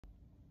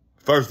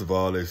First of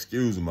all,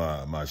 excuse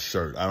my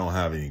shirt. I don't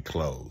have any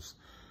clothes.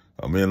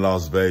 I'm in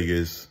Las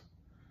Vegas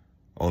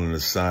on an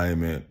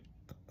assignment,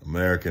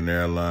 American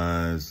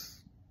Airlines.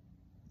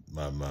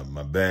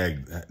 My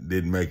bag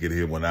didn't make it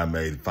here when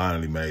I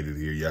finally made it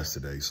here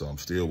yesterday, so I'm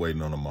still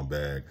waiting on my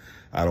bag.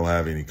 I don't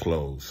have any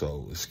clothes,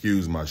 so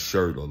excuse my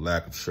shirt or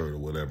lack of shirt or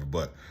whatever,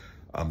 but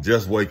I'm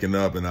just waking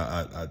up, and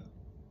I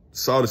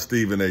saw the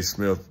Stephen A.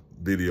 Smith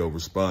video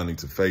responding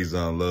to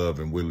Faizon Love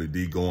and Willie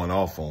D going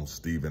off on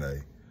Stephen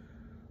A.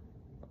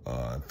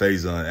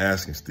 Faizon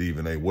asking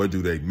Stephen A., where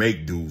do they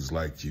make dudes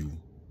like you?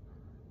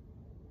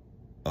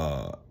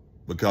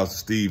 Because of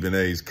Stephen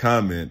A.'s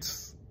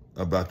comments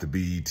about the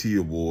BET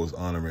Awards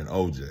honoring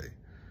OJ.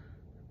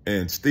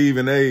 And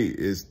Stephen A.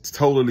 is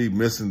totally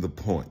missing the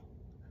point.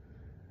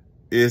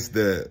 It's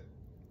that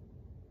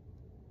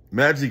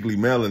magically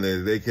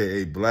melanated,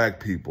 aka black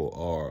people,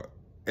 are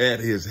at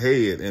his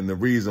head. And the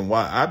reason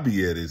why I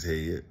be at his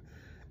head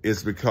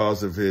is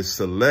because of his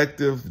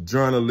selective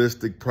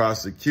journalistic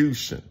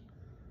prosecution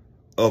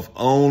of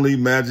only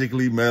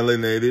magically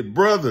melanated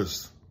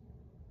brothers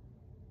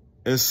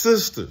and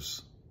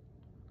sisters.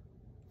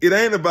 It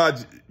ain't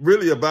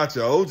really about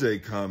your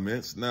OJ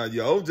comments. Now,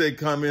 your OJ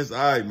comments, all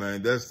right,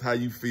 man, that's how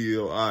you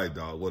feel. All right,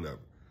 dog, whatever.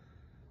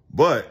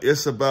 But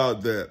it's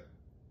about that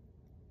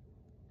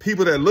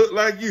people that look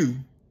like you,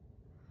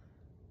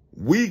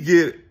 we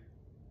get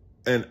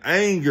an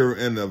anger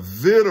and a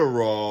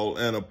vitriol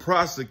and a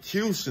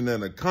prosecution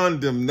and a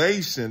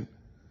condemnation,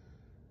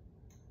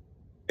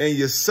 and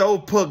you're so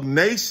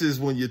pugnacious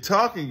when you're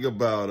talking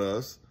about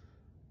us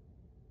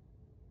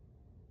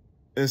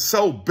and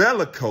so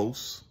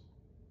bellicose,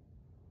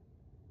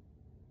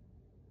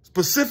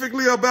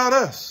 specifically about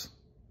us.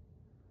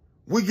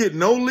 We get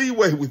no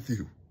leeway with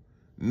you.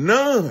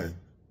 None.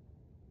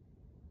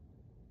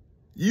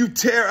 You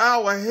tear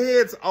our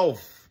heads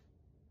off.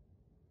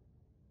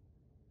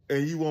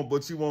 And you won't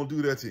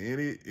do that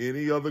to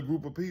any other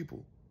group of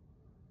people.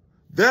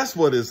 That's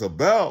what it's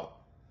about.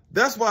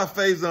 That's why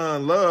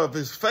Faizon Love,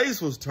 his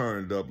face was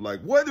turned up.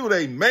 Like, what do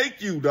they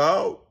make you,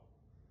 dog?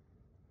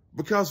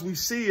 Because we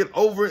see it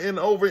over and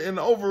over and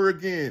over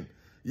again.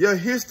 Your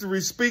history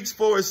speaks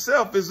for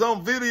itself. It's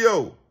on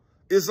video.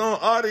 It's on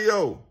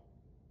audio.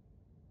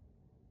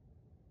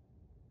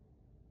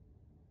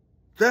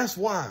 That's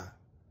why.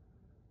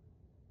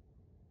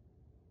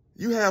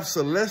 You have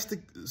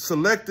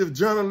selective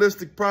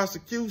journalistic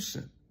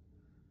prosecution.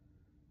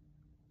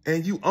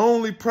 And you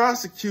only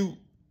prosecute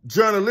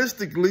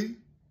journalistically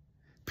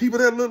people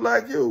that look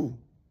like you.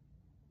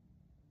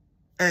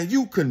 And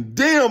you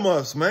condemn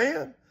us,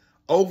 man,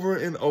 over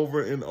and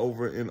over and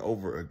over and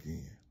over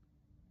again.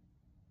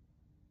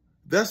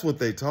 That's what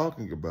they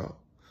talking about.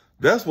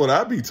 That's what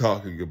I be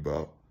talking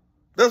about.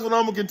 That's what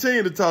I'm going to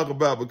continue to talk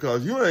about,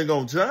 because you ain't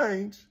going to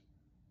change.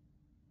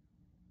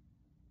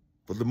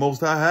 But the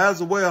Most High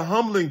has a way of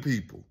humbling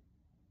people.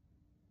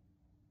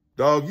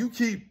 Dog, you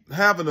keep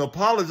having to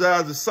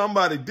apologize to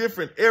somebody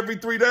different every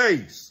 3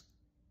 days.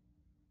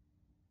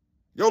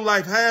 Your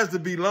life has to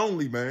be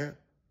lonely, man.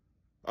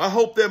 I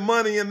hope that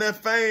money and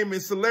that fame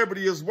and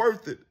celebrity is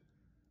worth it.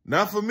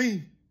 Not for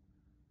me.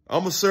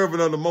 I'm a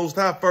servant of the Most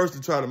High first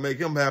to try to make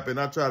him happy, and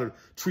I try to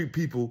treat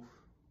people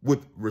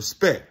with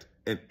respect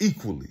and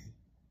equally.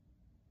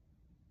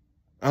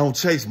 I don't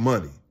chase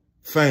money,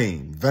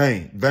 fame,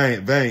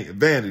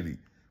 vanity,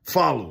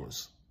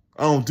 followers.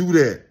 I don't do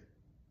that.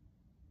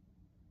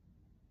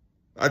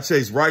 I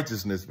chase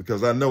righteousness,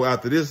 because I know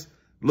after this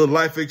little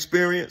life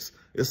experience,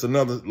 it's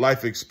another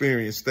life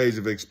experience, stage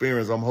of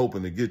experience I'm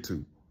hoping to get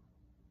to.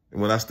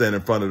 And when I stand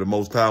in front of the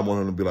Most High, I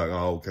want him to be like,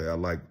 oh, okay, I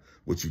like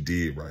what you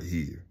did right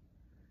here.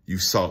 You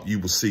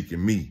were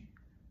seeking me,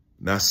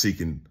 not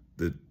seeking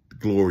the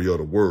glory of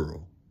the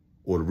world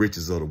or the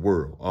riches of the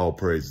world. All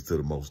praises to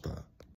the Most High.